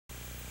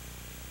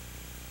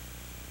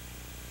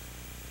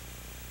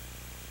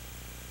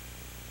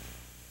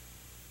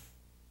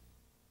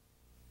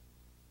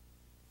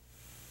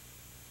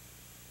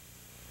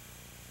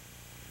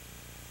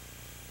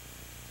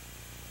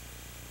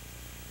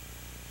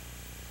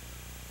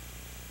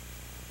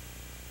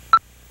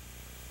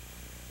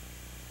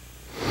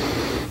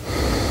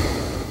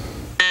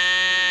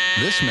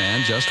This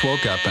man just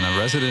woke up in a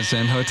Residence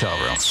Inn hotel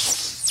room.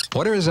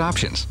 What are his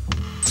options?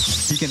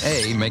 He can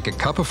A, make a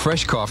cup of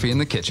fresh coffee in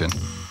the kitchen.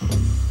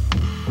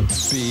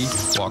 B,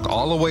 walk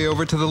all the way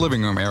over to the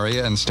living room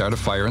area and start a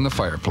fire in the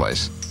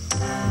fireplace.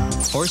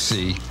 Or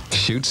C,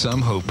 shoot some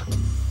hoop.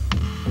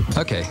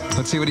 Okay,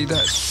 let's see what he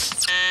does.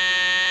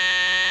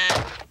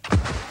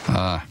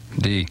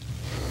 D,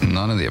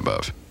 none of the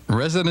above.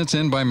 Residence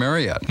Inn by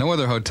Marriott. No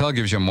other hotel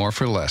gives you more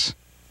for less.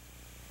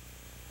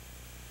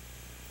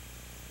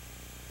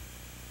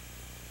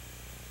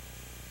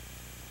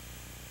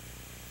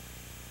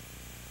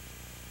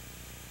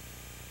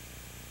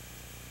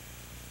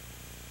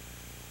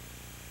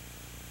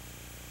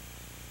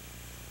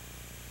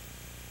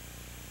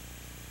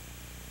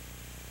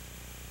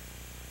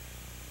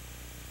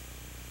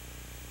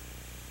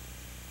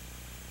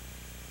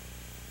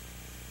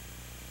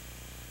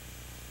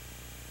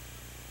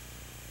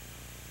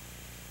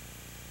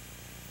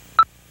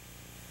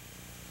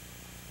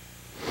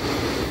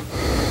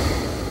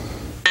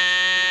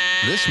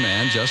 This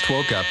man just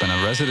woke up in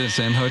a Residence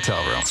Inn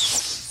hotel room.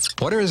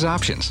 What are his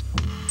options?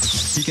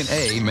 He can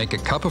A, make a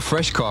cup of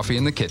fresh coffee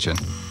in the kitchen.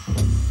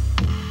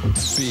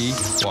 B,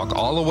 walk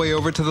all the way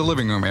over to the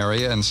living room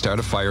area and start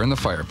a fire in the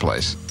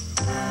fireplace.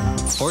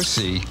 Or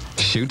C,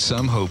 shoot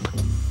some hoop.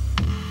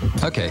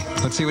 Okay,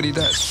 let's see what he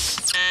does.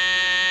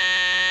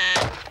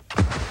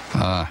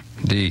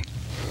 D,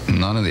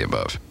 none of the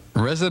above.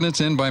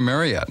 Residence Inn by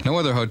Marriott. No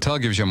other hotel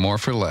gives you more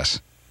for less.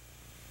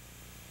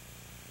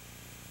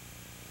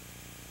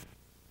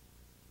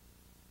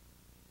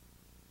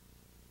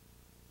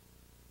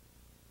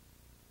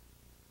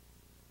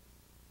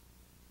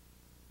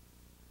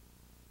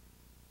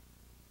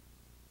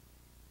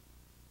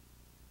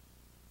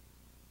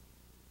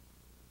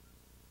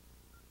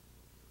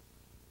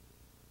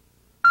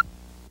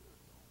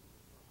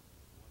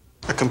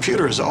 A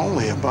computer is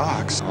only a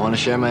box. I want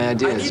to share my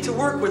ideas. I need to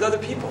work with other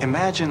people.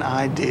 Imagine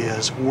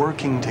ideas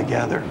working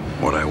together.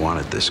 What I want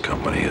at this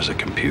company is a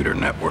computer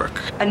network.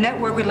 A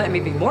network would let me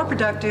be more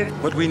productive.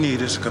 What we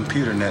need is a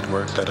computer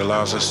network that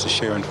allows us to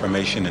share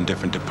information in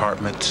different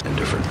departments, In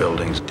different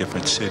buildings,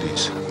 different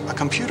cities. A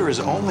computer is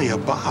only a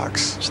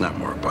box. it's not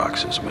more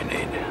boxes we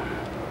need.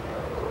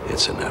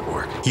 It's a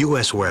network.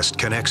 US West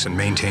connects and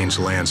maintains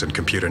LANs and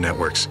computer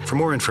networks. For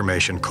more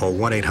information, call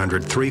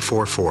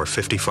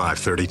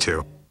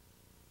 1-800-344-5532.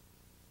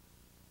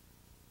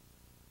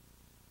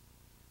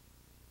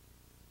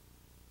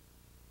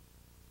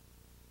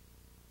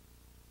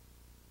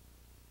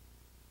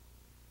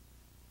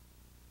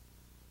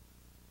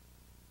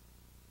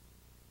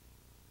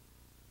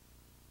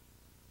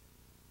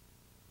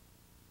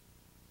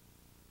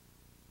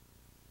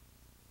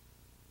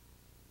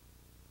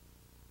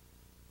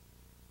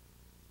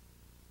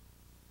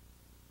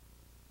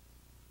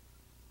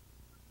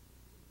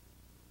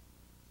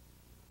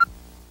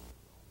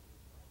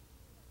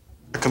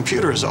 A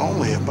computer is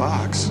only a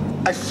box.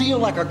 I feel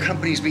like our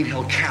company's being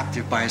held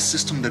captive by a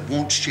system that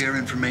won't share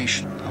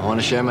information. I want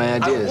to share my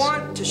ideas. I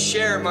want to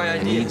share my I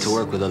ideas. need to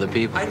work with other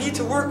people. I need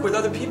to work with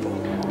other people.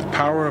 The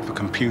power of a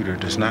computer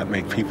does not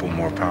make people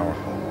more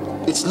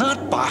powerful. It's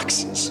not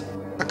boxes.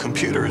 A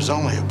computer is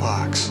only a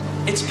box.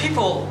 It's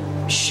people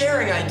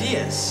sharing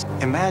ideas.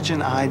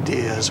 Imagine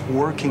ideas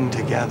working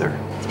together.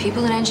 The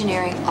people in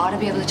engineering ought to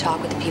be able to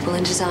talk with the people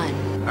in design.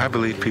 I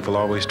believe people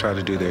always try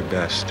to do their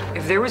best.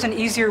 If there was an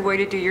easier way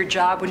to do your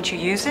job, wouldn't you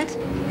use it?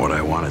 What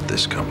I want at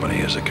this company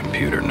is a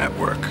computer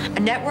network. A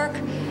network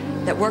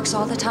that works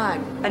all the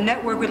time. A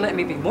network would let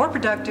me be more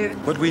productive.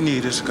 What we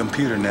need is a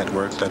computer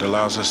network that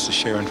allows us to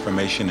share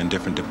information in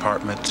different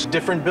departments,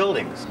 Different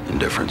buildings. In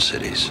different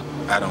cities.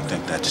 I don't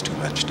think that's too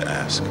much to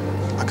ask.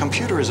 A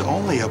computer is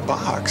only a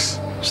box.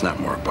 It's not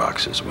more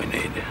boxes we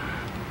need.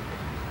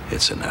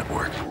 It's a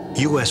network.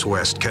 US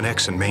West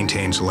connects and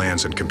maintains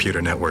LANs and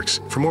computer networks.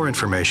 For more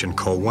information,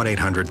 call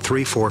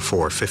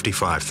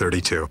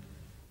 1-800-344-5532.